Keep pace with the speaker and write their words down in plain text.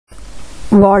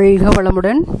வாழ்க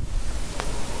வளமுடன்.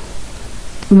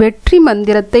 வெற்றி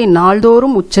மந்திரத்தை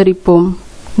நாள்தோறும் உச்சரிப்போம்.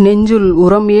 நெஞ்சுள்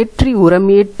உரம்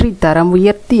ஏற்றி தரம்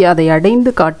உயர்த்தி அதை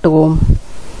அடைந்து காட்டுவோம்.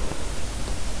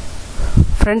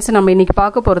 ஃப்ரெண்ட்ஸ், நம்ம இன்னைக்கு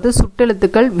பார்க்க போகிறது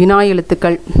சுட்டெழுத்துக்கள், வினா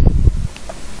எழுத்துக்கள்.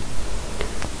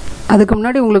 அதுக்கு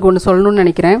முன்னாடி உங்களுக்கு ஒன்று சொல்லணும்னு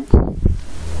நினைக்கிறேன்.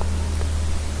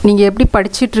 நீங்கள் எப்படி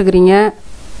படிச்சிட்ருக்கிறீங்க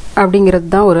அப்படிங்கிறது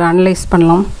தான் ஒரு அனலைஸ்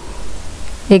பண்ணலாம்.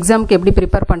 எக்ஸாமுக்கு எப்படி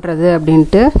ப்ரிப்பேர் பண்ணுறது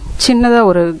அப்படின்ட்டு சின்னதாக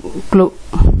ஒரு க்ளூ.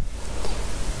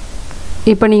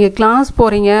 இப்போ நீங்கள் கிளாஸ்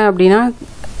போகிறீங்க அப்படின்னா,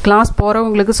 கிளாஸ்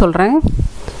போகிறவங்களுக்கு சொல்கிறேன்.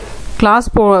 கிளாஸ்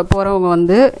போகிறவங்க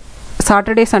வந்து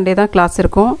சாட்டர்டே சண்டே தான் கிளாஸ்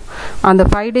இருக்கும். அந்த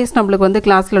 5 days நம்மளுக்கு வந்து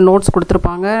கிளாஸில் நோட்ஸ்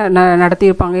கொடுத்துருப்பாங்க,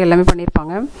 நடத்தியிருப்பாங்க, எல்லாமே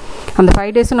பண்ணியிருப்பாங்க. அந்த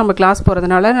 5 days நம்ம கிளாஸ்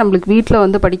போகிறதுனால நம்மளுக்கு வீட்டில்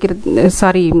வந்து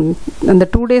அந்த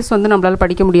 2 days வந்து நம்மளால்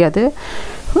படிக்க முடியாது.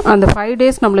 அந்த 5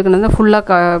 days நம்மளுக்கு வந்து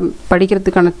ஃபுல்லாக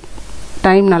படிக்கிறதுக்கான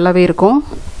டைம் நல்லாவே இருக்கும்.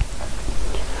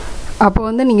 அப்போ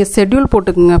வந்து நீங்கள் ஷெட்யூல்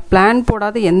போட்டுக்குங்க. பிளான்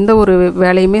போடாத எந்த ஒரு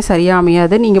வேலையுமே சரியாக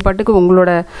அமையாது. நீங்கள் பாட்டுக்கு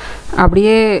உங்களோட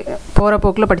அப்படியே போகிற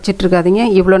போக்கில் படிச்சுட்டு இருக்காதீங்க.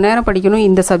 இவ்வளோ நேரம் படிக்கணும்,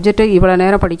 இந்த சப்ஜெக்ட்டு இவ்வளோ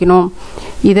நேரம் படிக்கணும்,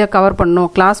 இதை கவர்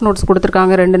பண்ணணும். கிளாஸ் நோட்ஸ்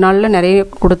கொடுத்துருக்காங்க, 2 நாளில் நிறைய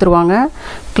கொடுத்துருவாங்க.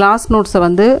 கிளாஸ் நோட்ஸை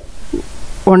வந்து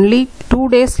ஒன்லி 2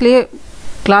 daysலேயே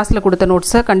கிளாஸில் கொடுத்த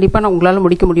நோட்ஸை கண்டிப்பாக உங்களால்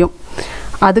முடிக்க முடியும்.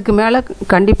 அதுக்கு மேலே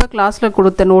கண்டிப்பாக கிளாஸில்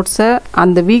கொடுத்த நோட்ஸை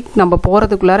அந்த வீக் நம்ம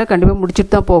போகிறதுக்குள்ளார கண்டிப்பாக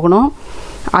முடிச்சுட்டு தான் போகணும்.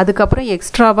 அதுக்கப்புறம்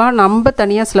எக்ஸ்ட்ராவாக நம்ம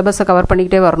தனியாக சிலபஸை கவர்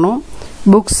பண்ணிக்கிட்டே வரணும்.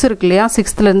 புக்ஸ் இருக்கு இல்லையா,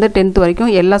 6th-லேருந்து 10th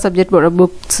வரைக்கும் எல்லா சப்ஜெக்டோட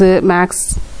புக்ஸு, மேக்ஸ்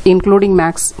இன்க்ளூடிங்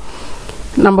மேக்ஸ்.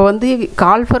 நம்ம வந்து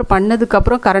கால்ஃபர்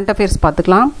பண்ணதுக்கப்புறம் கரண்ட் அஃபேர்ஸ்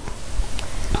பார்த்துக்கலாம்.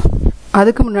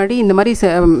 அதுக்கு முன்னாடி இந்த மாதிரி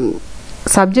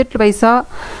சப்ஜெக்ட் வைஸாக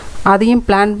அதையும்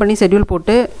பிளான் பண்ணி ஷெட்யூல்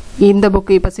போட்டு, இந்த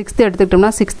புக்கு இப்போ 6th எடுத்துக்கிட்டோம்னா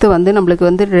 6th வந்து நம்மளுக்கு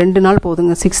வந்து 2 நாள்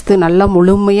போதுங்க. 6th நல்லா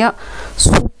முழுமையாக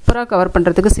சூப்பராக கவர்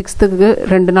பண்ணுறதுக்கு 6th-க்கு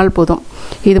 2 நாள் போதும்.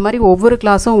 இது மாதிரி ஒவ்வொரு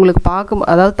கிளாஸும் உங்களுக்கு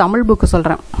அதாவது தமிழ் புக்கு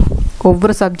சொல்கிறேன்,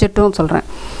 ஒவ்வொரு சப்ஜெக்ட்டும் சொல்கிறேன்.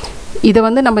 இதை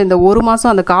வந்து நம்ம இந்த 1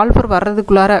 மாதம் அந்த கால்ஃபர்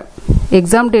வர்றதுக்குள்ளார,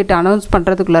 எக்ஸாம் டேட் அனௌன்ஸ்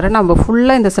பண்ணுறதுக்குள்ளார நம்ம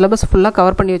ஃபுல்லாக இந்த சிலபஸ் ஃபுல்லாக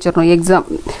கவர் பண்ணி வச்சிடணும் எக்ஸாம்.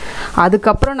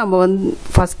 அதுக்கப்புறம் நம்ம வந்து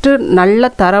ஃபஸ்ட்டு நல்லா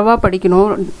தரவாக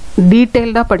படிக்கணும்,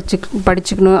 டீட்டெயில்டாக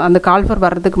படிச்சுக்கணும். அந்த கால்ஃபர்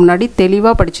வர்றதுக்கு முன்னாடி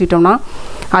தெளிவாக படிச்சுக்கிட்டோம்னா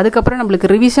அதுக்கப்புறம்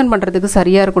நம்மளுக்கு ரிவிஷன் பண்ணுறதுக்கு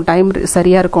சரியாக இருக்கும், டைம்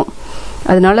சரியாக இருக்கும்.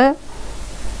 அதனால்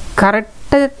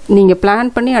கரெக்டாக நீங்கள்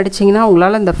பிளான் பண்ணி அடிச்சிங்கன்னா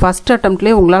உங்களால் இந்த ஃபஸ்ட்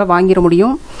அட்டம்ப்ட்லேயே உங்களால் வாங்கிட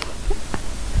முடியும்.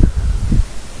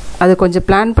 அது கொஞ்சம்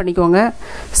பிளான் பண்ணிக்கோங்க.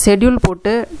 ஷெட்யூல்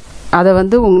போட்டு அதை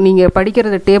வந்து நீங்கள்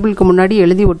படிக்கிறத டேபிளுக்கு முன்னாடி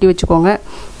எழுதி ஒட்டி வச்சுக்கோங்க.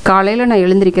 காலையில் நான்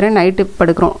எழுந்திருக்கிறேன், நைட்டு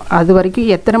படுக்கிறோம், அது வரைக்கும்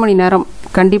எத்தனை மணி நேரம்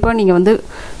கண்டிப்பாக நீங்கள் வந்து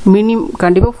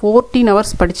கண்டிப்பாக 14 hours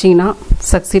படிச்சிங்கன்னா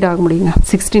சக்சீட் ஆக முடியுங்க.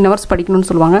 16 hours படிக்கணும்னு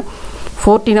சொல்லுவாங்க.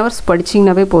 14 hours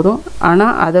படிச்சிங்கனாவே போதும்.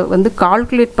 ஆனால் அதை வந்து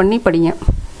கால்குலேட் பண்ணி படிங்க.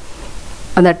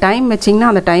 அந்த டைம்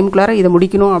வச்சிங்கன்னா அந்த டைமுக்குள்ளார இதை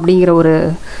முடிக்கணும் அப்படிங்கிற ஒரு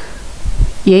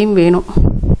எய்ம் வேணும்.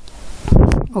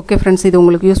 ஓகே ஃப்ரெண்ட்ஸ், இது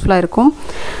உங்களுக்கு யூஸ்ஃபுல்லாக இருக்கும்.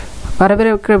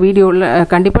 வரவிருக்கிற வீடியோவில்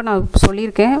கண்டிப்பாக நான்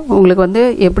சொல்லியிருக்கேன், உங்களுக்கு வந்து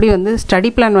எப்படி வந்து ஸ்டடி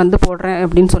பிளான் வந்து போடுறேன்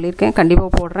அப்படின்னு சொல்லியிருக்கேன்.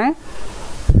 கண்டிப்பாக போடுறேன்.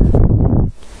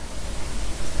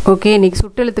 ஓகே, இன்றைக்கி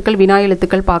சுட்டெழுத்துக்கள், வினா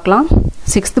எழுத்துக்கள் பார்க்கலாம்.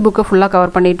 6th புக்கை ஃபுல்லாக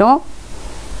கவர் பண்ணிட்டோம்.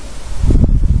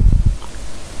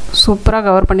 சூப்பராக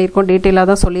கவர் பண்ணியிருக்கோம்,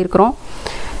 டீட்டெயிலாக தான் சொல்லியிருக்கிறோம்.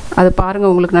 அது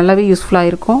பாருங்கள், உங்களுக்கு நல்லாவே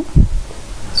யூஸ்ஃபுல்லாக இருக்கும்.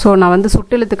 ஸோ நான் வந்து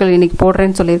சுட்டெழுத்துக்கள் இன்றைக்கி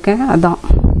போடுறேன்னு சொல்லியிருக்கேன், அதான்.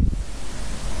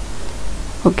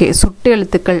 ஓகே, சுட்டு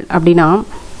எழுத்துக்கள் அப்படின்னா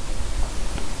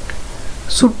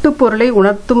சுட்டு பொருளை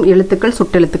உணர்த்தும் எழுத்துக்கள்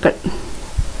சுட்டெழுத்துக்கள்.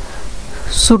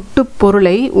 சுட்டு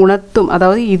பொருளை உணர்த்தும்,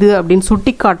 அதாவது இது அப்படின்னு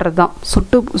சுட்டி காட்டுறது தான்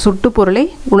சுட்டு பொருளை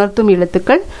உணர்த்தும்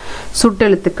எழுத்துக்கள்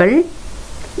சுட்டெழுத்துக்கள்.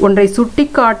 ஒன்றை சுட்டி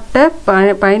காட்ட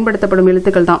பயன்படுத்தப்படும்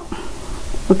எழுத்துக்கள் தான்.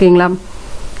 ஓகேங்களா?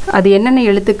 அது என்னென்ன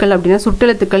எழுத்துக்கள் அப்படின்னா,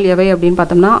 சுட்டெழுத்துக்கள் எவை அப்படின்னு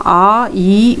பார்த்தோம்னா ஆ,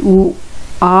 இ, உ.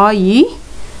 ஆ, இ,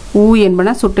 உ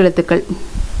என்பன சுட்டெழுத்துக்கள்.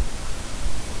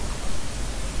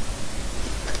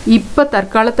 இப்போ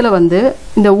தற்காலத்தில் வந்து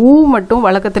இந்த ஊ மட்டும்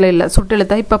வழக்கத்தில் இல்லை,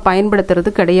 சுட்டெழுத்தை இப்போ பயன்படுத்துறது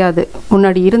கிடையாது.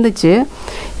 முன்னாடி இருந்துச்சு,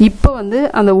 இப்போ வந்து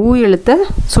அந்த ஊ எழுத்தை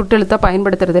சுட்டெழுத்தை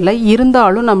பயன்படுத்துறது இல்லை.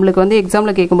 இருந்தாலும் நம்மளுக்கு வந்து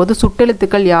எக்ஸாமில் கேட்கும்போது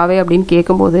சுட்டெழுத்துக்கள் யாவை அப்படின்னு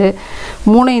கேட்கும்போது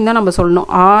 3 தான் நம்ம சொல்லணும்.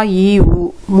 ஆ, இ, உ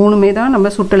 3 தான்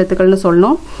நம்ம சுட்டெழுத்துக்கள்னு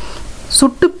சொல்லணும்.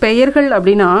 சுட்டு பெயர்கள்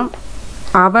அப்படின்னா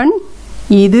அவன்,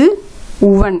 இது,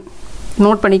 உவன்.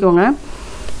 நோட் பண்ணிக்கோங்க.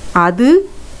 அது,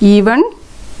 இவன்,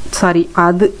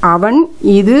 அது, அவன்,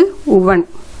 இது, உவன்.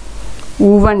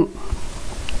 உவன்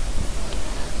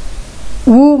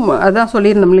ஊ அதான்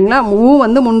சொல்லியிருந்தோம் இல்லைங்களா. ஊ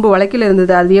வந்து முன்பு வழக்கில்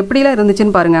இருந்தது. அது எப்படிலாம்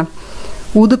இருந்துச்சுன்னு பாருங்கள்.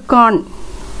 உதுக்கான்,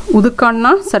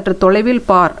 உதுக்கான்னா சற்று தொலைவில்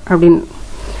பார் அப்படின்னு.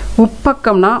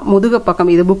 உப்பக்கம்னா முதுக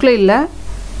பக்கம். இது புக்கில் இல்லை,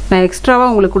 நான்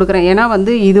எக்ஸ்ட்ராவாக உங்களுக்கு கொடுக்குறேன். ஏன்னா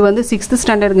வந்து இது வந்து 6th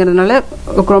standardங்கிறதுனால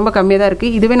ரொம்ப கம்மியாக தான்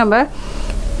இருக்குது. இதுவே நம்ம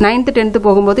 9th 10th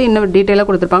போகும்போது இன்னும் டீட்டெயிலாக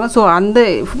கொடுத்துருப்பாங்க. ஸோ அந்த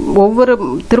ஒவ்வொரு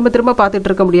திரும்ப பார்த்துட்டு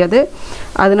இருக்க முடியாது.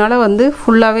 அதனால வந்து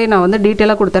ஃபுல்லாகவே நான் வந்து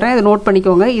டீட்டெயிலாக கொடுத்துறேன். இதை நோட்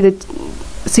பண்ணிக்கோங்க. இது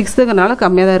 6th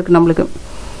கம்மியாக தான் இருக்குது நம்மளுக்கு.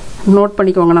 நோட்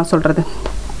பண்ணிக்கோங்க நான் சொல்கிறது.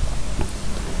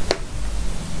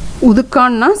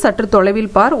 உதுக்கான்னா சற்று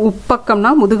தொலைவில் பார்,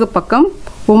 உப்பக்கம்னா முதுகு பக்கம்,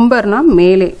 உம்பர்னா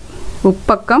மேலே.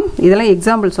 உப்பக்கம் இதெல்லாம்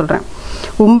எக்ஸாம்பிள் சொல்கிறேன்.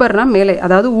 உம்பர்னா மேலே,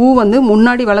 அதாவது ஊ வந்து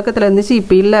முன்னாடி வழக்கத்தில் இருந்துச்சு,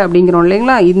 இப்போ இல்லை அப்படிங்கிறோம்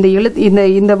இல்லைங்களா.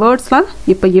 இந்த வேர்ட்ஸ்லாம்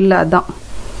இப்போ இல்லை. அதுதான்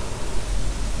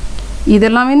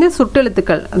இதெல்லாமே வந்து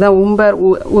சுட்டெழுத்துக்கள். அதான் உம்பர்,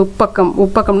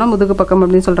 உப்பக்கம்னா முதுகு பக்கம்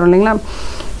அப்படின்னு சொல்கிறோம் இல்லைங்களா.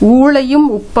 ஊழையும்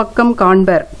உப்பக்கம்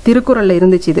காண்பர் திருக்குறளில்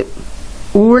இருந்துச்சு. இது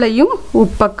ஊழையும்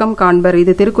உப்பக்கம் காண்பர்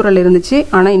இது திருக்குறளில் இருந்துச்சு.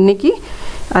 ஆனால் இன்னைக்கு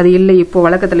அது இல்லை, இப்போ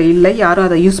வழக்கத்தில் இல்லை, யாரும்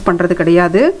அதை யூஸ் பண்ணுறது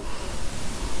கிடையாது.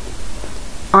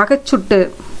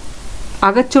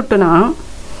 அகச்சுட்டுனா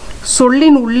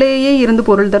சொல்லின் உள்ளேயே இருந்து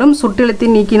பொருள் தரும்,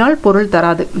 சுட்டெழுத்தின் நீக்கினால் பொருள்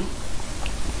தராது.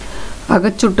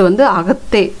 அகச்சுட்டு வந்து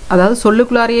அகத்தே, அதாவது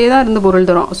சொல்லுக்குள்ளாரையே தான் இருந்து பொருள்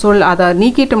தரும். அதை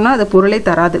நீக்கிட்டோம்னா அது பொருளே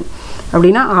தராது.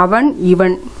 அப்படின்னா அவன்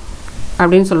இவன்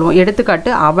அப்படின்னு சொல்லுவோம்.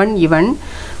 எடுத்துக்காட்டு அவன் இவன்.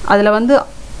 அதில் வந்து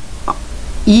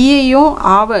ஈயையும்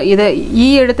இதை ஈ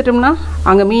எடுத்துட்டோம்னா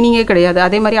அங்கே மீனிங்கே கிடையாது.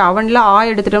 அதே மாதிரி அவனில் ஆ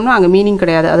எடுத்துட்டோம்னா அங்கே மீனிங்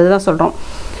கிடையாது. அதுதான் சொல்கிறோம்.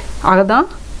 அதுதான்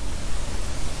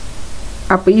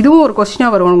அப்போ இதுவும் ஒரு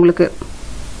கொஸ்டினாக வரும் உங்களுக்கு.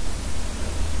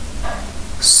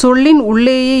 சொல்லின்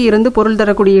உள்ளேயே இருந்து பொருள்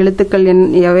தரக்கூடிய எழுத்துக்கள்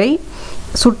எவை,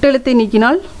 சுட்டெழுத்தை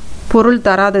நீக்கினால் பொருள்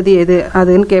தராதது எது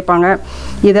அதுன்னு கேட்பாங்க.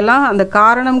 இதெல்லாம் அந்த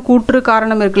காரணம் கூற்று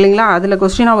காரணம் இருக்கு இல்லைங்களா, அதில்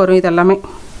கொஸ்டினாக வரும் இதெல்லாமே.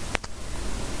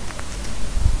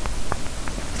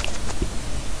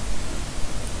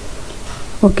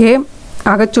 ஓகே,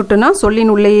 அகச்சுட்டுனா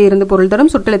சொல்லின் உள்ளேயே இருந்து பொருள்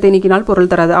தரும், சுட்டெழுத்தை நீக்கினால்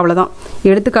பொருள் தராது. அவ்வளோதான்.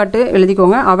 எடுத்துக்காட்டு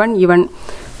எழுதிக்கோங்க. அவன் இவன்.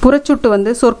 புறச்சுட்டு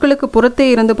வந்து சொற்களுக்கு புறத்தே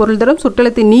இருந்து பொருள் தரும்,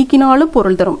 சுட்டெழுத்தை நீக்கினாலும்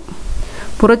பொருள் தரும்.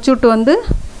 புறச்சுட்டு வந்து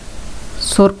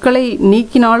சொற்களை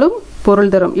நீக்கினாலும்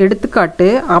பொருள் தரும். எடுத்துக்காட்டு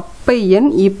அப்பையன்,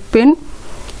 இப்பெண்,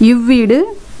 இவ்வீடு,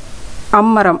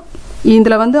 அம்மரம்.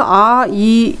 இதில் வந்து ஆ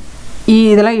இ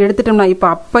இதெல்லாம் எடுத்துட்டோம்னா, இப்போ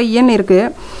அப்பையன்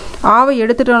இருக்குது, ஆவை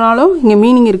எடுத்துட்டோம்னாலும் இங்கே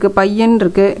மீனிங் இருக்குது, பையன்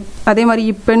இருக்குது. அதே மாதிரி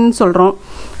இப்பெண் சொல்கிறோம்,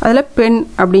 அதில் பெண்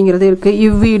அப்படிங்கிறது இருக்குது.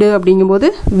 இவ்வீடு அப்படிங்கும்போது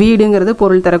வீடுங்கிறது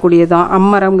பொருள் தரக்கூடியதான்,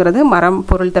 அம்மரம்ங்கிறது மரம்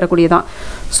பொருள் தரக்கூடியதான்.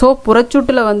 ஸோ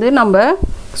புறச்சூட்டில் வந்து நம்ம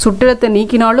சுட்டெழுத்தை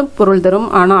நீக்கினாலும் பொருள் தரும்,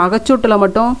 ஆனால் அகச்சூட்டில்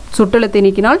மட்டும் சுட்டெழுத்தை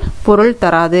நீக்கினால் பொருள்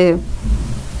தராது.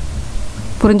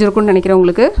 புரிஞ்சிருக்கும்னு நினைக்கிறேன்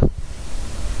உங்களுக்கு.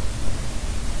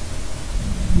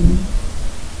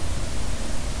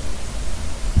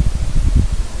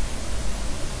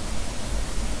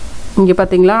 இங்கே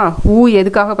பார்த்தீங்களா ஊ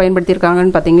எதுக்காக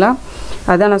பயன்படுத்தியிருக்காங்கன்னு பார்த்தீங்களா.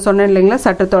 அதான் நான் சொன்னேன் இல்லைங்களா,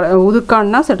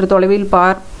 உதுக்கான்னா சற்று தொலைவில்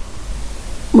பார்,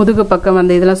 முதுகு பக்கம்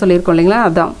அந்த இதெல்லாம் சொல்லியிருக்கோம் இல்லைங்களா.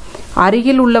 அதான்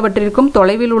அருகில் உள்ளவற்றிற்கும்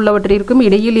தொலைவில் உள்ளவற்றிற்கும்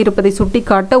இடையில் இருப்பதை சுட்டி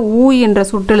காட்ட ஊ என்ற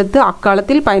சுட்டெழுத்து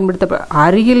அக்காலத்தில்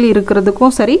அருகில்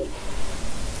இருக்கிறதுக்கும் சரி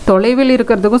தொலைவில்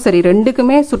இருக்கிறதுக்கும் சரி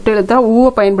ரெண்டுக்குமே சுட்டெழுத்தா ஊவை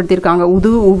பயன்படுத்தியிருக்காங்க.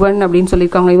 உது உவன் அப்படின்னு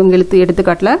சொல்லியிருக்காங்க இவங்க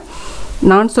எடுத்துக்காட்டில்.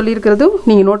 நான் சொல்லியிருக்கிறதும்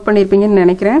நீங்கள் நோட் பண்ணியிருப்பீங்கன்னு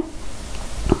நினைக்கிறேன்.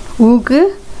 ஊக்கு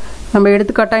நம்ம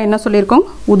எடுத்துக்காட்டாக என்ன சொல்லியிருக்கோம்,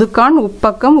 உதுக்கான்,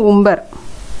 உப்பக்கம், உம்பர்.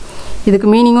 இதுக்கு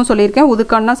மீனிங்கும் சொல்லியிருக்கேன்.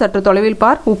 உதுக்கான்னா சற்று தொலைவில்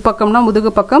பார், உப்பக்கம்னா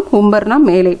முதுகு பக்கம், உம்பர்னா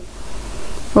மேலே.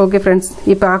 ஓகே ஃப்ரெண்ட்ஸ்,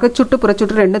 இப்போ அகச்சுட்டு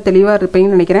புறச்சுட்டு ரெண்டும் தெளிவாக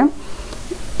இருப்பீங்கன்னு நினைக்கிறேன்.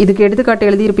 இதுக்கு எடுத்துக்காட்டு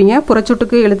எழுதியிருப்பீங்க.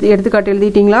 புறச்சுட்டுக்கு எடுத்துக்காட்டு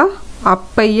எழுதிட்டீங்களா.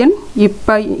 அப்பையன்,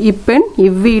 இப்பெண்,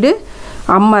 இவ்வீடு,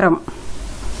 அம்மரம்.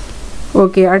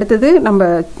 ஓகே, அடுத்தது நம்ம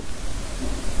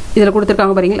இதில்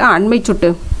கொடுத்துருக்காங்க பாருங்களா, அண்மை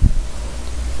சுட்டு.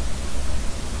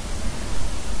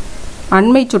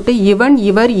 அண்மை சுட்டு இவன்,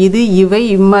 இவர், இது, இவை,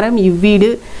 இம்மரம், இவ்வீடு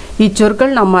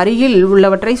இச்சொற்கள் நம் அருகில்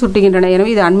உள்ளவற்றை சுட்டுகின்றன.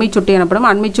 எனவே இது அண்மை சுட்டு எனப்படும்.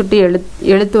 அண்மை சுட்டு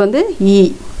எழுத்து வந்து ஈ.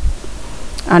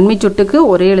 அண்மை சுட்டுக்கு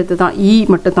ஒரே எழுத்து தான், ஈ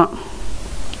மட்டும்தான்.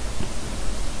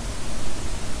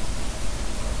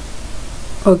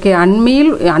 ஓகே,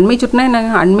 அண்மை சுட்டுனா என்ன,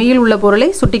 அண்மையில் உள்ள பொருளை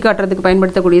சுட்டி காட்டுறதுக்கு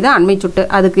பயன்படுத்தக்கூடியது அண்மை சுட்டு.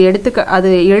 அதுக்கு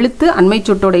அது எழுத்து அண்மை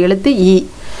சுட்டோட எழுத்து ஈ.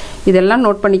 இதெல்லாம்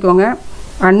நோட் பண்ணிக்கோங்க.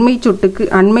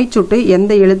 அண்மை சுட்டு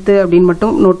எந்த எழுத்து அப்படின்னு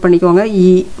மட்டும் நோட் பண்ணிக்கோங்க,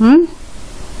 ஈ.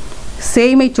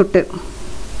 சேய்மை சுட்டு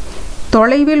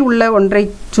தொலைவில் உள்ள ஒன்றை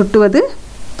சுட்டுவது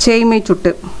சேய்மை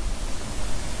சுட்டு.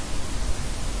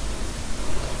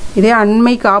 இதே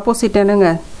அண்மைக்கு ஆப்போசிட் என்னங்க,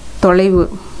 தொலைவு.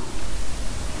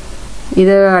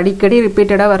 இது அடிக்கடி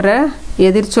ரிப்பீட்டடாக வர்ற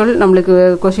எதிர்ச்சொல், நம்மளுக்கு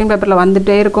கொஷின் பேப்பரில்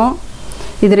வந்துகிட்டே இருக்கும்.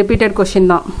 இது ரிப்பீட்டட்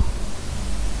கொஷின் தான்.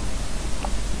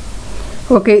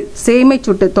 ஓகே, சேய்மை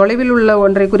சுட்டு தொலைவில் உள்ள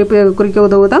ஒன்றை குறிக்க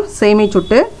உதவுதான் சேய்மை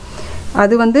சுட்டு.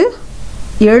 அது வந்து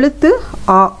எழுத்து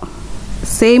ஆ.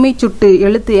 சேய்மை சுட்டு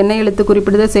எழுத்து என்ன எழுத்து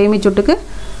குறிப்பிடுது சேய்மை சுட்டுக்கு,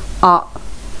 ஆ.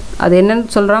 அது என்னன்னு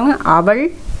சொல்கிறாங்க, அவள்,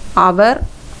 அவர்,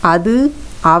 அது,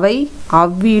 அவை,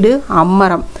 அவ்வீடு,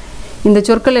 அம்மரம். இந்த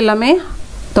சொற்கள் எல்லாமே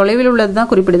தொலைவில் உள்ளது தான்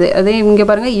குறிப்பிடுது. அதே இங்கே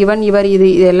பாருங்கள், இவன், இவர், இது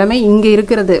எல்லாமே இங்கே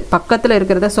இருக்கிறது, பக்கத்தில்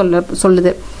இருக்கிறத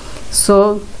சொல்லுது. ஸோ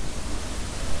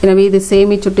எனவே இது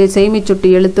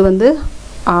சேமிச்சுட்டு எழுத்து வந்து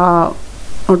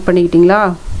நோட் பண்ணிக்கிட்டீங்களா?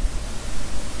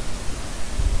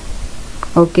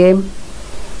 ஓகே.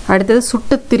 அடுத்தது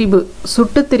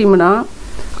சுட்டுத்திரிபுனா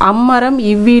அம்மரம்,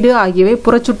 இவ்வீடு ஆகியவை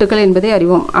புறச்சுட்டுக்கள் என்பதை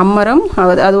அறிவோம். அம்மரம்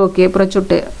அது ஓகே,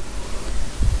 புறச்சுட்டு.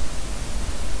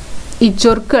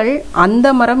 இச்சொற்கள் அந்த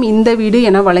மரம், இந்த வீடு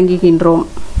என வழங்குகின்றோம்.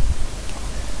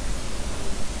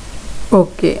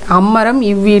 ஓகே. அம்மரம்,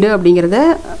 இவ்வீடு அப்படிங்கிறத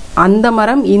அந்த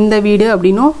மரம், இந்த வீடு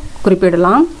அப்படின்னும்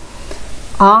குறிப்பிடலாம்.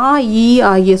 ஆ, ஈ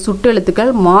ஆகிய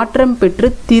சுட்டெழுத்துக்கள் மாற்றம் பெற்று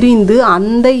திரிந்து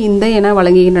அந்த, இந்த என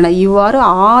வழங்குகின்றன. இவ்வாறு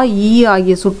ஆ, ஈ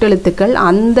ஆகிய சுட்டெழுத்துக்கள்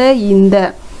அந்த, இந்த,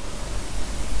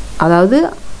 அதாவது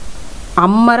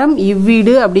அம்மரம்,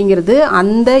 இவ்வீடு அப்படிங்கிறது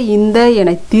அந்த, இந்த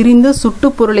என திரிந்து சுட்டு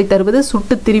பொருளை தருவது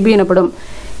சுட்டு திரிபு எனப்படும்.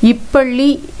 இப்பள்ளி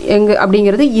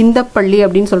அப்படிங்கிறது இந்த பள்ளி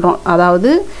அப்படின்னு சொல்கிறோம்.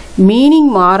 அதாவது மீனிங்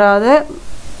மாறாத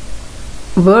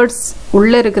வேர்ட்ஸ்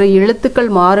உள்ளே இருக்கிற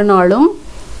எழுத்துக்கள் மாறினாலும்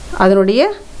அதனுடைய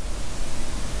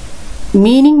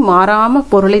மீனிங் மாறாமல்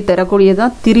பொருளை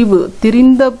தரக்கூடியதான்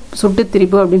திரிந்த சுட்டு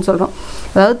திரிபு அப்படின்னு சொல்கிறோம்.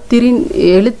 அதாவது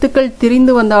எழுத்துக்கள்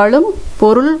திரிந்து வந்தாலும்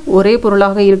பொருள் ஒரே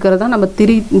பொருளாக இருக்கிறதா நம்ம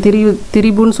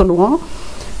திரிபுன்னு சொல்லுவோம்.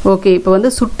 ஓகே. இப்போ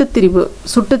வந்து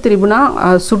சுட்டுத்திரிபுனா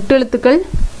சுட்டெழுத்துக்கள்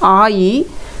ஆயி,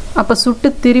 அப்போ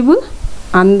சுட்டுத்திரிபு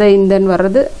அந்த, இந்தன்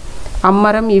வர்றது,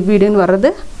 அம்மரம், இவ்வீடுன்னு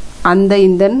வர்றது அந்த,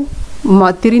 இந்தன்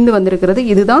திரிந்து வந்திருக்கிறது.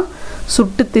 இதுதான்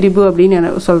சுட்டுத்திரிபு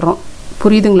அப்படின்னு சொல்கிறோம்.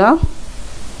 புரியுதுங்களா?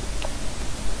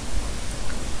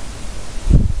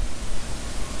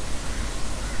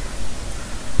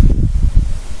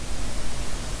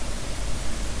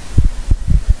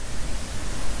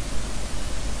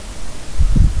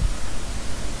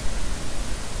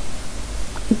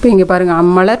 இப்போ இங்கே பாருங்கள்,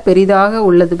 அம்மலர்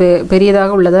பெரியதாக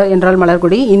உள்ளது என்றால்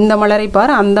மலர்கொடி. இந்த மலரை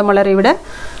பார், அந்த மலரை விட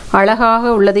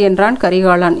அழகாக உள்ளது என்றான்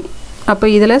கரிகாலன். அப்போ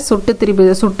இதில்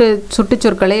சுட்டு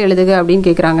சொற்களை எழுதுக அப்படின்னு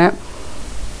கேட்குறாங்க.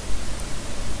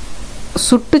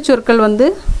 சுட்டு சொற்கள் வந்து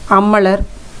அம்மலர்,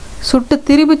 சுட்டு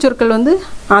திரிபு சொற்கள் வந்து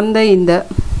அந்த, இந்த.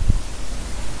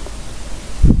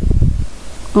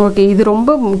 ஓகே. இது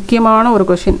ரொம்ப முக்கியமான ஒரு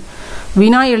கொஷின்.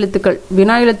 வினா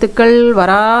எழுத்துக்கள்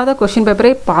வராத கொஷின் பேப்பரை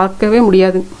பார்க்கவே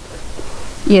முடியாது.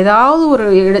 ஏதாவது ஒரு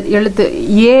எழுத்து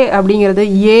ஏ அப்படிங்கிறது,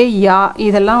 ஏ, யா,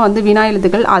 இதெல்லாம் வந்து வினா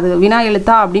எழுத்துக்கள். அது வினா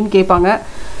எழுத்தா அப்படின்னு கேட்பாங்க.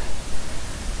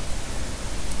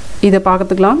 இதை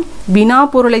பார்த்துக்கலாம். வினா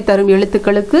பொருளை தரும்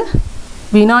எழுத்துக்களுக்கு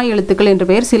வினா எழுத்துக்கள் என்று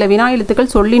பெயர். சில வினா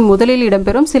எழுத்துக்கள் சொல்லின் முதலில்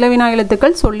இடம்பெறும், சில வினா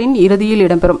எழுத்துக்கள் சொல்லின் இறுதியில்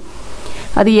இடம்பெறும்.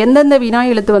 அது எந்தெந்த வினா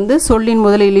எழுத்து வந்து சொல்லின்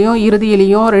முதலிலையும்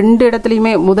இறுதியிலையும் ரெண்டு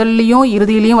இடத்துலையுமே முதல்லையும்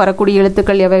இறுதியிலையும் வரக்கூடிய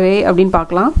எழுத்துக்கள் எவை அப்படின்னு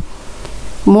பார்க்கலாம்.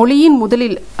 மொழியின்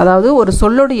முதலில், அதாவது ஒரு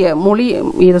சொல்லுடைய மொழி,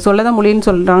 இதை சொல்லதான் மொழின்னு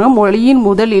சொல்கிறாங்க.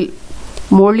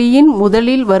 மொழியின்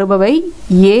முதலில் வருபவை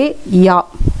ஏ, யா.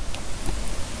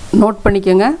 நோட்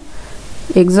பண்ணிக்கோங்க,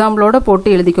 எக்ஸாம்பிளோட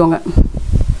போட்டு எழுதிக்கோங்க.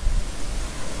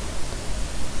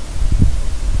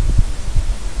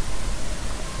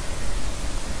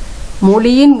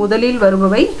 மொழியின் முதலில்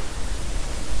வருபவை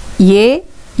ஏ,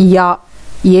 யா.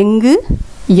 எங்கு,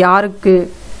 யாருக்கு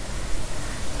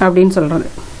அப்படின்னு சொல்கிறது.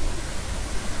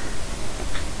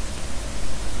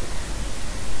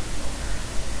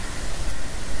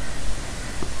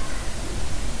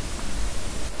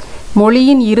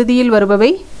 மொழியின் இறுதியில்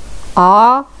வருபவை ஆ,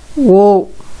 ஓ.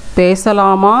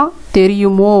 பேசலாமா,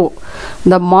 தெரியுமோ.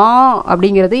 இந்த மா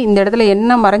அப்படிங்கிறது இந்த இடத்துல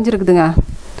என்ன மறைஞ்சிருக்குதுங்க?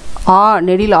 ஆ,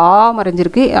 நெடில் ஆ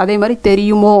மறைஞ்சிருக்கு. அதே மாதிரி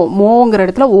தெரியுமோ, மோங்கிற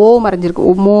இடத்துல ஓ மறைஞ்சிருக்கு.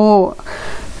 மோ,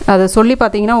 அதை சொல்லி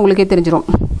பார்த்தீங்கன்னா உங்களுக்கே தெரிஞ்சிடும்.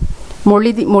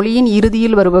 மொழியின்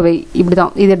இறுதியில் வருபவை இப்படி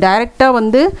தான். இது டைரெக்டாக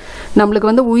வந்து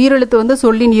நம்மளுக்கு வந்து உயிரெழுத்து வந்து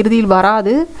சொல்லின் இறுதியில்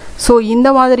வராது. ஸோ இந்த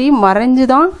மாதிரி மறைஞ்சு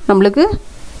தான் நம்மளுக்கு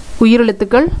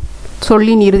உயிரெழுத்துக்கள்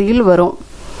சொல்லின் இறுதியில் வரும்.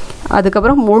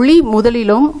 அதுக்கப்புறம்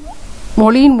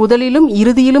மொழியின் முதலிலும்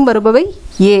இறுதியிலும் வருபவை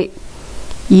ஏ.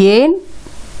 ஏன்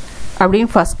அப்படின்னு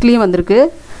ஃபஸ்ட்லேயும் வந்திருக்கு.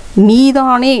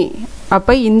 நீதானே,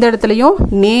 அப்போ இந்த இடத்துலையும்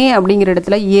நே அப்படிங்கிற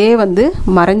இடத்துல ஏ வந்து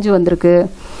மறைஞ்சு வந்திருக்கு.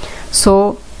 ஸோ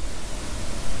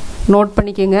நோட்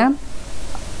பண்ணிக்கோங்க.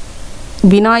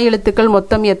 வினா எழுத்துக்கள்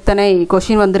மொத்தம் எத்தனை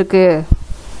கொஷின் வந்திருக்கு?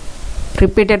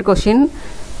 Repeated question.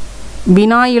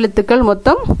 வினா எழுத்துக்கள்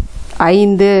மொத்தம்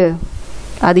 5.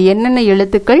 அது என்னென்ன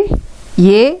எழுத்துக்கள்?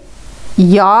 ஏ,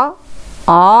 யா,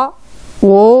 ஆ,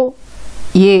 ஓ,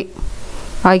 ஏ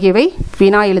ஆகியவை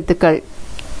வினா எழுத்துக்கள்.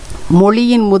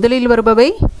 மொழியின் முதலில் வருபவை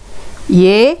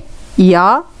ஏ, யா,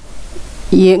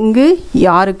 எங்கு,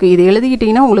 யாருக்கு. இதை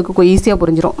எழுதிக்கிட்டிங்கன்னா உங்களுக்கு ஈஸியாக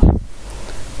புரிஞ்சிடும்.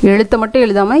 எழுத்தை மட்டும்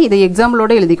எழுதாமல் இதை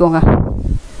எக்ஸாம்பிளோடு எழுதிக்கோங்க.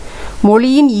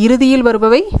 மொழியின் இறுதியில்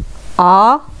வருபவை ஆ,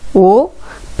 ஓ.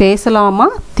 பேசலாமா,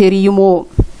 தெரியுமோ.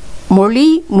 மொழி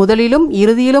முதலிலும்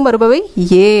இறுதியிலும் வருபவை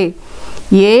ஏ.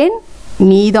 ஏன்,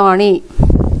 நீதானே.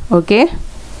 ஓகே,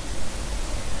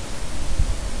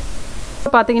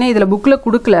 பார்த்தீங்கன்னா இதில் புக்கில்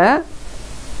கொடுக்கல,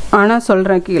 ஆனால்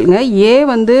சொல்கிறேன் கேளுங்க. ஏ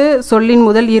வந்து சொல்லின்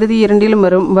முதல் இறுதி இரண்டிலும்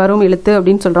வரும் எழுத்து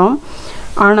அப்படின்னு சொல்கிறோம்.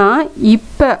 ஆனால்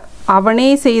இப்போ அவனே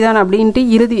செய்தான் அப்படின்ட்டு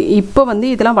இறுதி இப்போ வந்து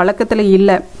இதெல்லாம் வழக்கத்தில்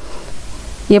இல்லை.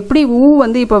 எப்படி ஊ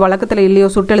வந்து இப்போ வழக்கத்தில் இல்லையோ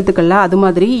சுட்டெழுத்துக்கள்ல, அது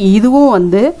மாதிரி இதுவும்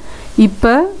வந்து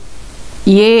இப்போ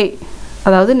ஏ,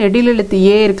 அதாவது நெடில் எழுத்து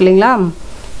ஏ இருக்கு இல்லைங்களா,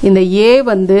 இந்த ஏ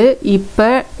வந்து இப்போ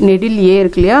நெடில் ஏ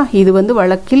இருக்கு இல்லையா, இது வந்து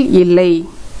வழக்கில் இல்லை.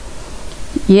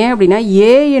 ஏன் அப்படின்னா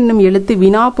ஏ என்னும் எழுத்து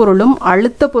வினா பொருளும்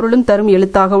அழுத்த பொருளும் தரும்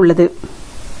எழுத்தாக உள்ளது.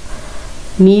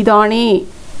 நீதானே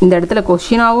இந்த இடத்துல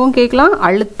கொஷினாவும் கேட்கலாம்,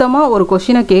 அழுத்தமாக ஒரு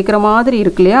கொஷினை கேட்குற மாதிரி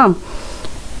இருக்கு இல்லையா.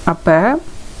 அப்போ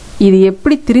இது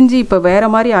எப்படி திரிஞ்சு இப்போ வேற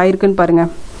மாதிரி ஆயிருக்குன்னு பாருங்க.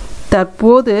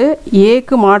 தற்போது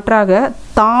ஏக்கு மாற்றாக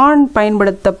தான்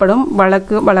பயன்படுத்தப்படும்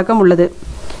வழக்கம் உள்ளது.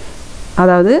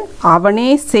 அதாவது அவனே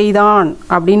செய்தான்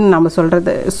அப்படின்னு நம்ம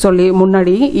சொல்லி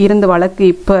முன்னாடி இருந்த வழக்கு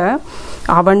இப்போ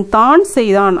அவன் தான்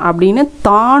செய்தான் அப்படின்னு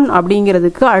தான்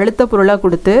அப்படிங்கிறதுக்கு அழுத்த பொருளாக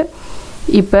கொடுத்து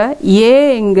இப்போ ஏ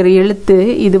என்கிற எழுத்து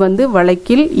இது வந்து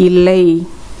வழக்கில் இல்லை.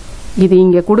 இது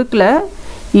இங்கே கொடுக்கல,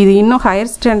 இது இன்னும்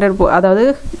ஹையர் ஸ்டாண்டர்ட் அதாவது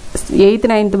 8th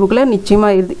 9th புக்கில்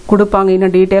நிச்சயமாக கொடுப்பாங்க,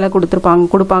 இன்னும் டீட்டெயிலாக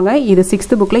கொடுப்பாங்க. இது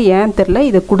 6th புக்கில் ஏன் தெரில,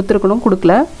 இதை கொடுத்துருக்கணும்,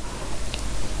 கொடுக்கல.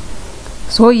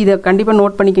 ஸோ இதை கண்டிப்பாக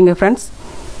நோட் பண்ணிக்கோங்க ஃப்ரெண்ட்ஸ்.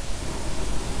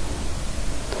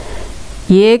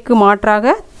 ஏக்கு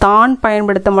மாற்றாக தான்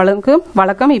பயன்படுத்தும்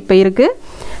வழக்கம் இப்போ இருக்குது.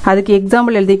 அதுக்கு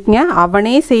எக்ஸாம்பிள் எழுதிக்கங்க.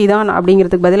 அவனே செய்தான்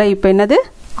அப்படிங்கிறதுக்கு பதிலாக இப்போ என்னது,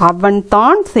 அவன்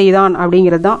தான் செய்தான்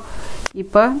அப்படிங்கிறது தான்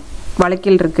இப்போ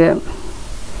வழக்கில் இருக்கு.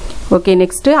 Okay,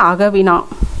 next அகவினா.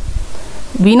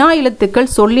 வினா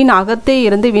எழுத்துக்கள் சொல்லின் அகத்தே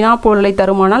இருந்து வினா பொருளை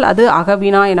தருமானால் அது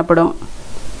அகவினா எனப்படும்.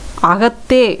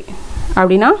 அகத்தே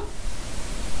அப்படின்னா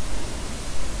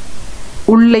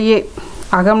உள்ளேயே,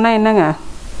 அகம்னா என்னங்க,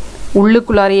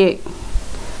 உள்ளுக்குள்ளாரையே.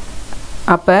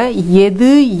 அப்போ எது,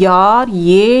 யார்,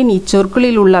 ஏன்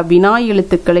இச்சொற்களில் உள்ள வினா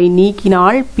எழுத்துக்களை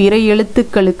நீக்கினால் பிற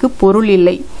எழுத்துக்களுக்கு பொருள்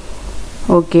இல்லை.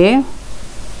 ஓகே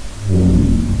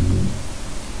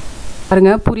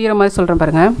பாருங்க, புரியுற மாதிரி சொல்கிறேன்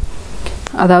பாருங்க.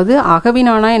 அதாவது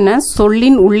அகவினானா என்ன,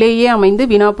 சொல்லின் உள்ளேயே அமைந்து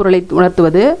வினா பொருளை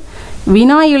உணர்த்துவது.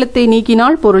 வினா எழுத்தை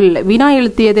நீக்கினால் பொருள் இல்லை. வினா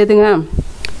எழுத்து எது எதுங்க,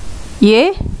 ஏ,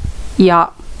 யா,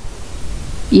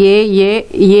 ஏ ஏ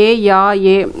ஏ யா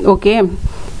ஏ. ஓகே,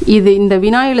 இது இந்த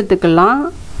வினா எழுத்துக்கள்லாம்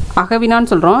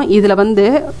அகவினான்னு சொல்கிறோம். இதில் வந்து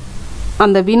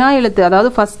அந்த வினா எழுத்து அதாவது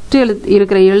ஃபஸ்ட்டு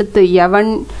இருக்கிற எழுத்து எவன்,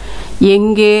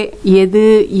 எங்கே, எது,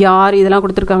 யார் இதெல்லாம்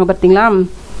கொடுத்துருக்காங்க பார்த்தீங்களா.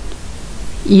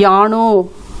 யானோ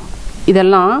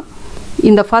இதெல்லாம்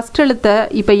இந்த ஃபஸ்ட் எழுத்தை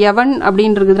இப்போ எவன்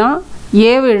அப்படின்றதுனா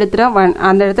ஏவை எழுத்துட்டா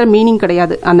அந்த இடத்துல மீனிங்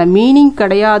கிடையாது. அந்த மீனிங்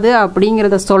கிடையாது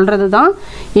அப்படிங்கிறத சொல்கிறது தான்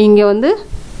இங்கே வந்து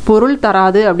பொருள்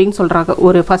தராது அப்படின்னு சொல்கிறாங்க.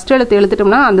 ஒரு ஃபஸ்ட் எழுத்து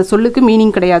எழுத்துட்டோம்னா அந்த சொல்லுக்கு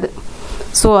மீனிங் கிடையாது.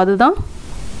 ஸோ அதுதான்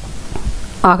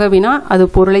அகவினா, அது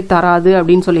பொருளை தராது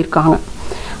அப்படின்னு சொல்லியிருக்காங்க.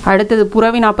 அடுத்தது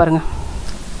புறவினா பாருங்க.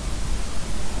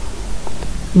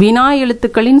 வினா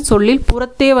எழுத்துக்களின் சொல்லில்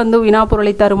புறத்தே வந்து வினா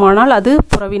பொருளை தருமானால் அது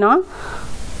புறவினா.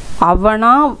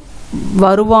 அவனா,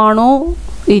 வருவானோ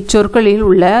இச்சொற்களில்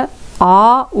உள்ள ஆ,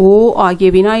 ஓ ஆகிய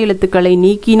வினா எழுத்துக்களை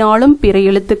நீக்கினாலும் பிற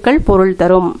எழுத்துக்கள் பொருள்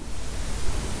தரும்.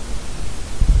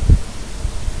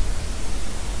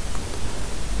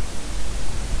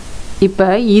 இப்போ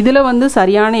இதில் வந்து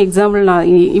சரியான எக்ஸாம்பிள்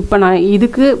நான்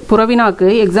இதுக்கு புறவினாக்கு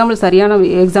சரியான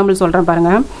எக்ஸாம்பிள் சொல்கிறேன்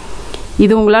பாருங்கள்.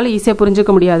 இது உங்களால் ஈஸியாக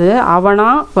புரிஞ்சுக்க முடியாது. அவனா,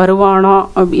 வருவானா,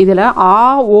 இதில் ஆ,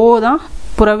 ஓ தான்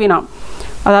புறவினா.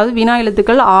 அதாவது வினா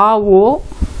எழுத்துக்கள் ஆ, ஓ,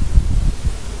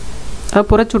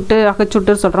 புறச்சுட்டு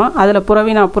அகச்சுட்டு சொல்கிறோம். அதில்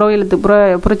புறவினா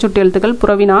புறச்சுட்டு எழுத்துக்கள்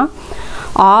புறவினா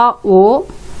ஆ, ஓ.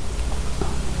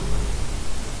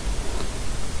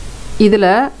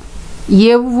 இதில்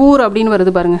எவ்வூர் அப்படின்னு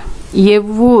வருது பாருங்க.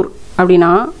 எவ்வூர்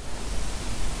அப்படின்னா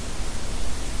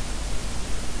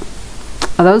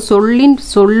அதாவது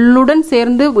சொல்லுடன்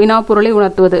சேர்ந்து வினா பொருளை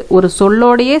உணர்த்துவது. ஒரு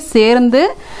சொல்லோடையே சேர்ந்து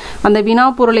அந்த வினா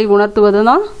பொருளை உணர்த்துவது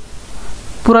தான்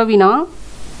புறவினா.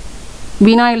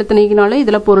 வினா எழுத்து நீக்கினாலும்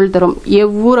இதில் பொருள் தரும்.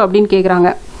 எவ்வூர் அப்படின்னு கேட்குறாங்க.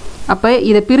 அப்போ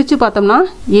இதை பிரித்து பார்த்தோம்னா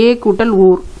ஏ கூட்டல்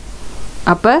ஊர்.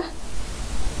 அப்போ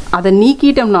அதை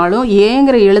நீக்கிட்டோம்னாலும்,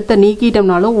 ஏங்கிற எழுத்தை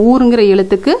நீக்கிட்டோம்னாலும் ஊருங்கிற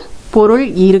எழுத்துக்கு பொருள்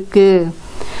இருக்கு.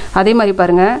 அதே மாதிரி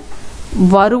பாருங்க,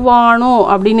 வருவானோ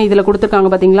அப்படின்னு இதில் கொடுத்துருக்காங்க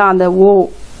பார்த்தீங்களா. அந்த ஓ,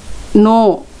 நோ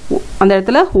அந்த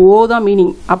இடத்துல ஓ தான்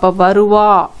மீனிங். அப்போ வருவா,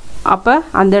 அப்போ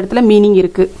அந்த இடத்துல மீனிங்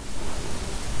இருக்கு.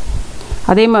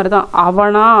 அதே மாதிரி தான்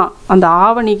அவனா, அந்த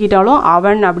ஆவை நீக்கிட்டாலும்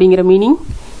அவன் அப்படிங்கிற மீனிங்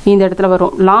இந்த இடத்துல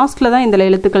வரும். லாஸ்ட்டில் தான் இந்த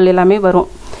எழுத்துக்கள் எல்லாமே வரும்,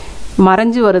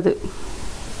 மறைஞ்சு வருது.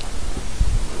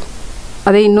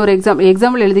 அதே இன்னொரு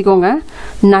எக்ஸாம்பிள் எழுதிக்கோங்க.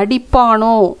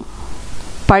 நடிப்பானோ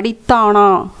படித்தானா,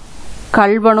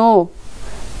 கள்வனோ,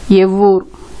 எவ்வூர்.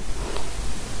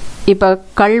 இப்போ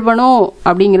கள்வனோ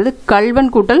அப்படிங்கிறது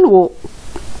கள்வன் கூட்டல் ஓ.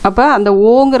 அப்போ அந்த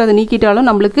ஓங்கிறத நீக்கிட்டாலும்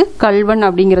நம்மளுக்கு கள்வன்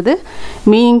அப்படிங்கிறது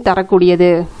மீனிங் தரக்கூடியது.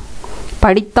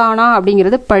 படித்தானா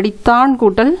அப்படிங்கிறது படித்தான்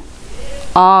கூட்டல்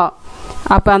ஆ.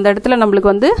 அப்போ அந்த இடத்துல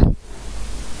நம்மளுக்கு வந்து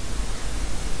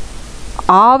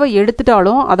ஆவை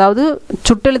எடுத்துட்டாலும், அதாவது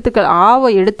சுட்டெழுத்துக்கள் ஆவை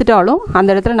எடுத்துட்டாலும் அந்த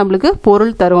இடத்துல நம்மளுக்கு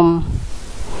பொருள் தரும்.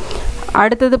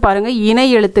 அடுத்தது பாருங்கள், இணை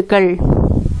எழுத்துக்கள்.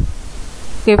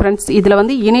 ஓகே ஃப்ரெண்ட்ஸ், இதில்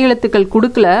வந்து இணை எழுத்துக்கள்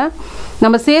கொடுக்கல,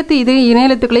 நம்ம சேர்த்து இது இணை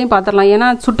எழுத்துக்களையும் பார்த்துடலாம். ஏன்னா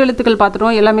சுட்டெழுத்துக்கள்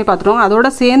பார்த்துட்டோம், எல்லாமே பார்த்துட்டோம், அதோட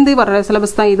சேர்ந்து வர்ற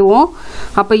சிலபஸ் தான் இதுவும்.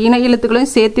 அப்போ இணை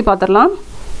எழுத்துக்களையும் சேர்த்து பார்த்துடலாம்.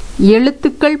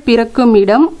 எழுத்துக்கள் பிறக்கும்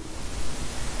இடம்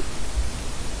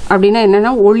அப்படின்னா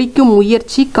என்னென்னா, ஒலிக்கும்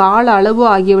முயற்சி, கால அளவு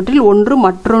ஆகியவற்றில் ஒன்று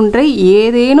மற்றொன்றை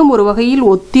ஏதேனும் ஒரு வகையில்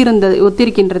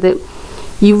ஒத்திருக்கின்றது.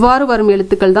 இவ்வாறு வரும்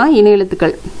எழுத்துக்கள் தான் இணை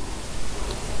எழுத்துக்கள்.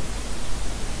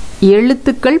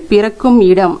 எழுத்துக்கள் பிறக்கும்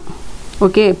இடம்.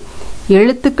 ஓகே,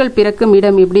 எழுத்துக்கள் பிறக்கும்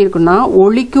இடம் எப்படி இருக்குன்னா,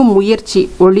 ஒலிக்கும் முயற்சி,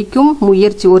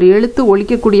 ஒரு எழுத்து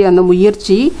ஒலிக்கக்கூடிய அந்த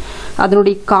முயற்சி,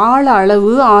 அதனுடைய கால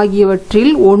அளவு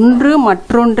ஆகியவற்றில் ஒன்று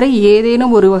மற்றொன்றை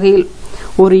ஏதேனும் ஒரு வகையில்,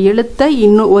 ஒரு எழுத்து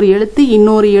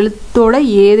இன்னொரு எழுத்தோட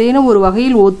ஏதேனும் ஒரு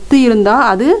வகையில் ஒத்து இருந்தால்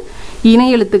அது இணை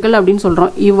எழுத்துக்கள் அப்படின்னு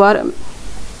சொல்கிறோம். இவ்வாறு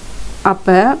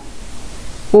அப்போ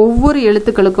ஒவ்வொரு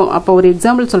எழுத்துக்களுக்கும், அப்போ ஒரு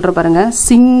எக்ஸாம்பிள் சொல்கிற பாருங்க,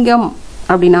 சிங்கம்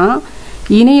அப்படின்னா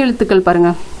இணை எழுத்துக்கள்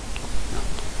பாருங்க.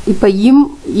 இப்போ இம்,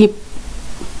 இப்,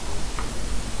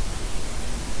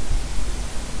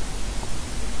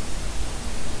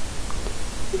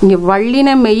 இங்கே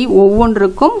வல்லினமை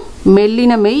ஒவ்வொன்றுக்கும்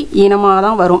மெல்லினமை இனமாக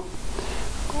தான் வரும்.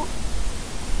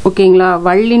 ஓகேங்களா,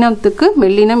 வல்லினத்துக்கு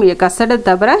மெல்லினம் கசட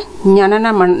தபர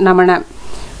ஞனன நமன.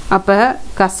 அப்போ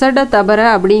கசட தபர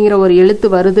அப்படிங்கிற ஒரு எழுத்து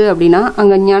வருது அப்படின்னா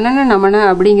அங்கே ஞனன நமன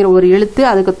அப்படிங்கிற ஒரு எழுத்து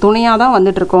அதுக்கு துணையாக தான்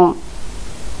வந்துட்டுருக்கோம்.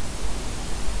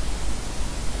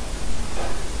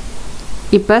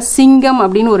 இப்போ சிங்கம்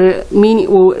அப்படின்னு ஒரு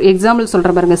எக்ஸாம்பிள்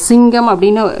சொல்கிற பாருங்க. சிங்கம்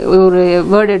அப்படின்னு ஒரு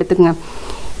வேர்டு எடுத்துக்கங்க.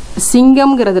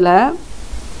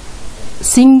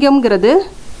 சிங்கம்ங்கிறது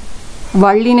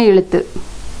வல்லின எழுத்து,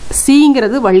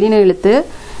 சீங்கிறது வல்லின எழுத்து.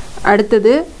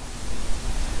 அடுத்தது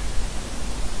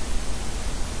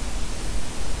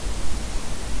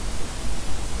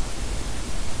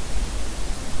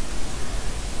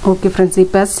ஓகே ஃப்ரெண்ட்ஸ்,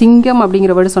 இப்போ சிங்கம்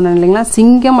அப்படிங்கிற வேர்டு சொன்னேன் இல்லைங்களா,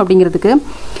 சிங்கம் அப்படிங்கிறதுக்கு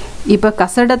இப்போ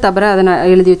கசட தபர அதை நான்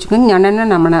எழுதி வச்சுக்கோங்க, ஞனன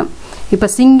நமன. இப்போ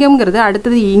சிங்கம்ங்கிறது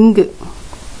அடுத்தது இங்கு,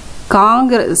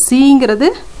 சீங்கிறது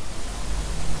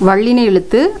வல்லின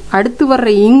எழுத்து, அடுத்து வர்ற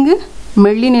இங்கு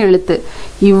மெல்லின எழுத்து.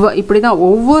 இப்படி தான்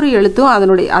ஒவ்வொரு எழுத்தும்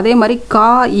அதனுடைய, அதே மாதிரி கா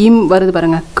இம் வருது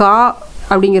பாருங்க. கா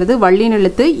அப்படிங்கிறது வல்லின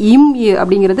எழுத்து, இம்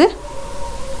அப்படிங்கிறது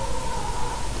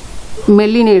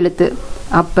மெல்லின எழுத்து.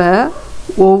 அப்போ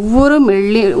ஒவ்வொரு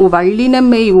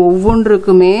வல்லினமை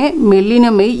ஒவ்வொன்றுக்குமே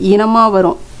மெல்லினமை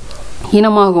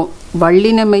இனமாகும்.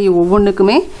 வல்லினமை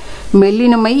ஒவ்வொன்றுக்குமே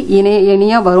மெல்லினமை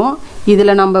இணையாக வரும்.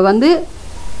 இதில் நம்ம வந்து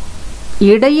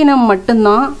இடையினம்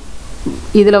மட்டும்தான்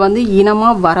இதில் வந்து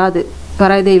இனமாக வராது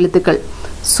எழுத்துக்கள்.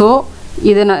 ஸோ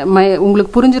இதை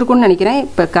உங்களுக்கு புரிஞ்சிருக்கும்னு நினைக்கிறேன்.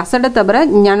 இப்போ கசட தவிர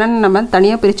ஞனன் நம்ம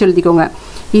தனியாக பிரித்து எழுதிக்கோங்க.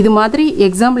 இது மாதிரி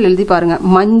எக்ஸாம்பிள் எழுதி பாருங்கள்.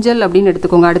 மஞ்சள் அப்படின்னு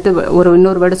எடுத்துக்கோங்க. அடுத்து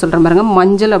இன்னொரு வேர்டு சொல்கிறேன் பாருங்க,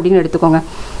 மஞ்சள் அப்படின்னு எடுத்துக்கோங்க.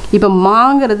 இப்போ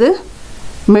மாங்கிறது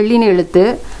மெல்லின எழுத்து,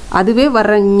 அதுவே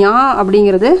வர்ற ஞா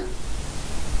அப்படிங்கிறது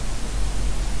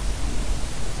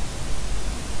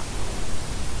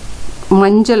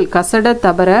மஞ்சள். கசட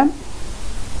தவிர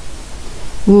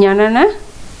ஞனன.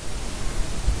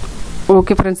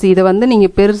 ஓகே ஃப்ரெண்ட்ஸ், இதை வந்து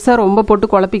நீங்கள் பெருசாக ரொம்ப போட்டு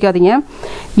குழப்பிக்காதீங்க.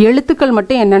 எழுத்துக்கள்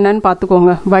மட்டும் என்னென்னு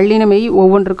பார்த்துக்கோங்க. வல்லினமை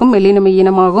ஒவ்வொன்றுக்கும் மெல்லினமை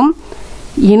இனமாகும்.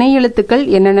 இணை எழுத்துக்கள்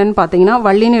என்னென்னு பார்த்தீங்கன்னா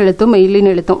வல்லின எழுத்தும்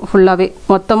மெல்லின எழுத்தும் ஃபுல்லாகவே.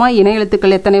 மொத்தமாக இணை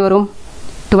எழுத்துக்கள் எத்தனை வரும்?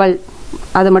 12.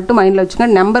 அதை மட்டும் மைண்டில் வச்சுங்க,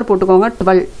 நம்பர் போட்டுக்கோங்க.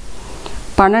 12,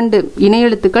 12 இணை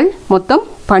எழுத்துக்கள் மொத்தம்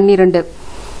 12.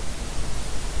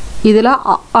 இதில்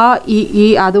அ இ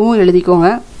அதுவும் எழுதிக்கோங்க.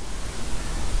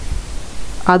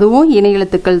 அதுவும் இணை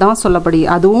எழுத்துக்கள் தான் சொல்லப்படி,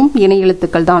 அதுவும் இணை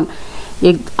எழுத்துக்கள் தான்.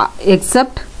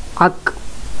 எக்ஸப்ட் அக்,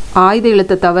 ஆயுத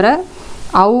எழுத்தை தவிர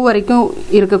அவ் வரைக்கும்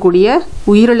இருக்கக்கூடிய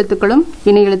உயிரெழுத்துக்களும்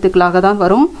இணை எழுத்துக்களாக தான்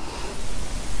வரும்.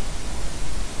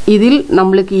 இதில்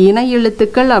நம்மளுக்கு இணை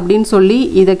எழுத்துக்கள் அப்படின்னு சொல்லி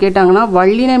இதை கேட்டாங்கன்னா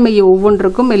வல்லினமை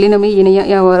ஒவ்வொன்றுக்கும் மெல்லினமை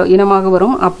இனமாக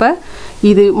வரும். அப்போ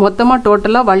இது மொத்தமாக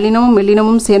டோட்டலாக வல்லினமும்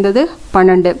மெல்லினமும் சேர்ந்தது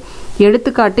 12.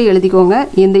 எடுத்துக்காட்டு எழுதிக்கோங்க.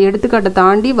 இந்த எடுத்துக்காட்டை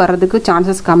தாண்டி வர்றதுக்கு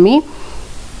சான்சஸ் கம்மி.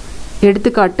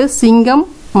 எடுத்துக்காட்டு சிங்கம்,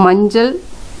 மஞ்சள்,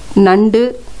 நண்டு,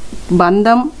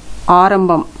 பந்தம்,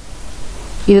 ஆரம்பம்.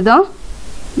 இதுதான்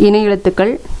இணை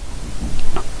எழுத்துக்கள்.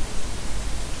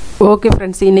 ஓகே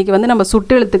ஃப்ரெண்ட்ஸ், இன்றைக்கி வந்து நம்ம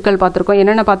சுட்டு எழுத்துக்கள் பார்த்துருக்கோம்.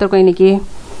 என்னென்ன பார்த்துருக்கோம் இன்றைக்கி?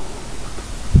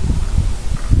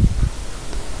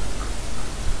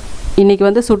 இன்றைக்கி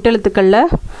வந்து சுட்டெழுத்துக்களில்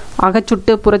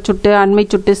அகச்சுட்டு, புறச்சுட்டு, அண்மை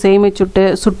சுட்டு, சேமை சுட்டு,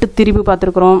 சுட்டு திரிபு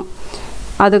பார்த்துருக்குறோம்.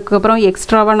 அதுக்கப்புறம்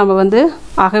எக்ஸ்ட்ராவாக நம்ம வந்து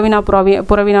அகவினா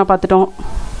புறவினா பார்த்துட்டோம்.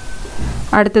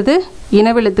 அடுத்தது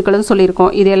இனவெழுத்துக்கள்னு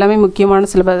சொல்லியிருக்கோம். இது எல்லாமே முக்கியமான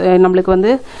நம்மளுக்கு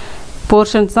வந்து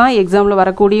போர்ஷன்ஸ் தான், எக்ஸாமில்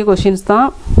வரக்கூடிய கொஷின்ஸ் தான்.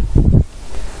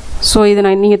 ஸோ இதை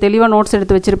நீங்கள் தெளிவாக நோட்ஸ்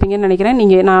எடுத்து வச்சுருப்பீங்கன்னு நினைக்கிறேன்.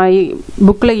 நான்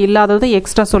புக்கில் இல்லாதது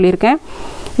எக்ஸ்ட்ரா சொல்லியிருக்கேன்,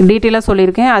 டீட்டெயிலாக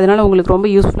சொல்லியிருக்கேன். அதனால் உங்களுக்கு ரொம்ப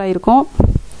யூஸ்ஃபுல்லாக இருக்கும்.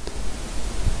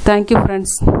 Thank you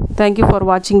friends. தேங்க்யூ ஃபார்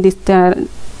வாட்சிங் திஸ்.